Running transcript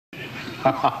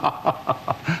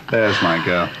There's my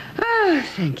girl. Oh,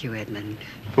 thank you, Edmund.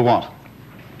 For what?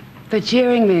 For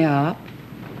cheering me up.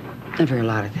 And for a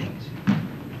lot of things.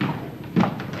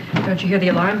 Don't you hear the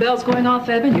alarm bells going off,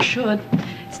 Edmund? You should.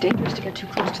 It's dangerous to get too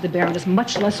close to the Baroness,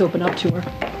 much less open up to her.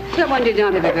 Someone did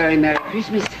not have a very Merry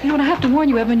Christmas. You know, and I have to warn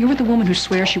you, Edmund, you're with a woman who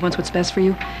swears she wants what's best for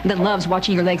you and then loves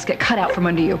watching your legs get cut out from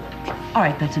under you. All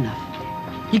right, that's enough.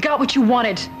 You got what you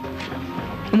wanted.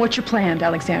 And what's your plan,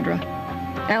 Alexandra?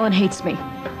 Alan hates me.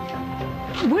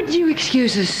 Would you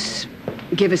excuse us?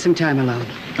 Give us some time alone.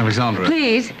 Alexandra.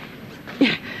 Please.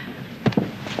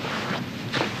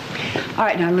 All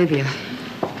right, now, Olivia.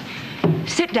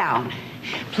 Sit down,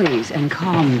 please, and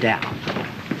calm down.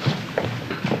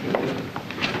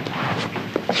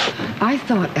 I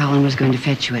thought Alan was going to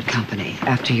fetch you at company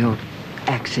after your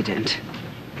accident.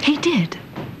 He did.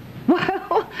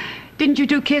 Well, didn't you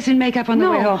two kiss and make up on the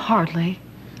way home? No, hardly.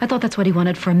 I thought that's what he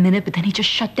wanted for a minute, but then he just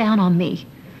shut down on me.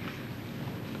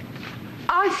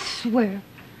 I swear.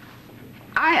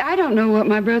 I don't know what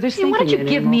my brother's thinking Why don't you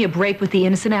anymore. give me a break with the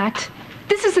innocent act?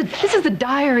 This is the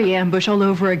diary ambush all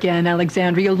over again,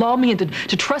 Alexandra. You lull me into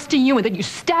trusting you, and then you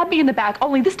stab me in the back,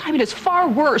 only this time it is far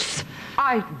worse.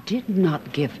 I did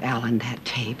not give Alan that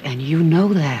tape, and you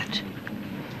know that.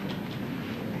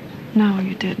 No,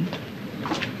 you didn't.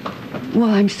 Well,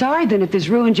 I'm sorry then if this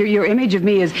ruins your image of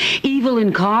me as evil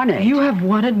incarnate. You have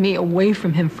wanted me away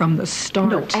from him from the start.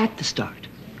 No, at the start.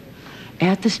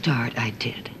 At the start, I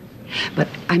did. But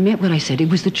I meant what I said. It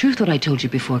was the truth what I told you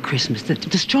before Christmas. That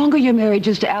the stronger your marriage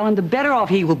is to Alan, the better off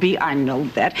he will be. I know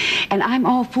that. And I'm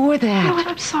all for that. No,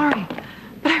 I'm sorry.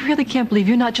 But I really can't believe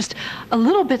you're not just a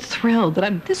little bit thrilled that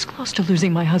I'm this close to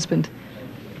losing my husband.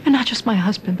 And not just my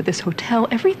husband, but this hotel,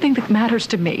 everything that matters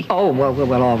to me. Oh,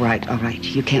 well, all right.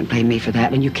 You can't blame me for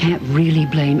that. And you can't really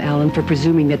blame Alan for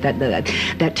presuming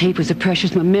that tape was a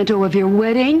precious memento of your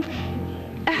wedding.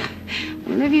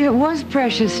 Olivia, it was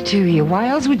precious to you. Why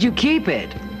else would you keep it?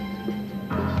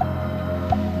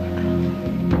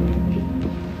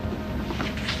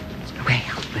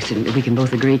 Well, listen, we can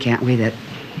both agree, can't we, that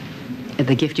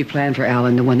the gift you planned for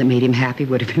Alan, the one that made him happy,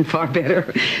 would have been far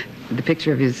better. The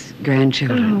picture of his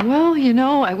grandchildren. Well, you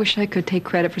know, I wish I could take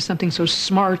credit for something so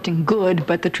smart and good,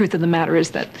 but the truth of the matter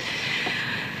is that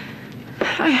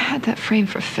I had that frame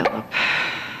for Philip.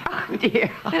 Oh,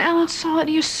 dear. And Alan saw it, and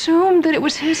he assumed that it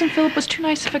was his, and Philip was too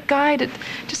nice of a guy to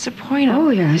disappoint him. Oh,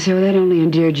 yeah, so that only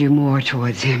endeared you more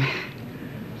towards him.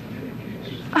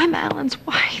 I'm Alan's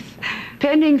wife.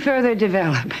 Pending further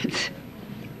developments.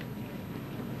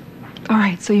 All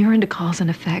right, so you're into cause and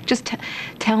effect. Just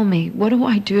tell me, what do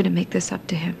I do to make this up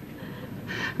to him?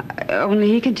 Only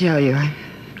he can tell you.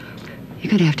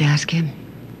 You're going to have to ask him.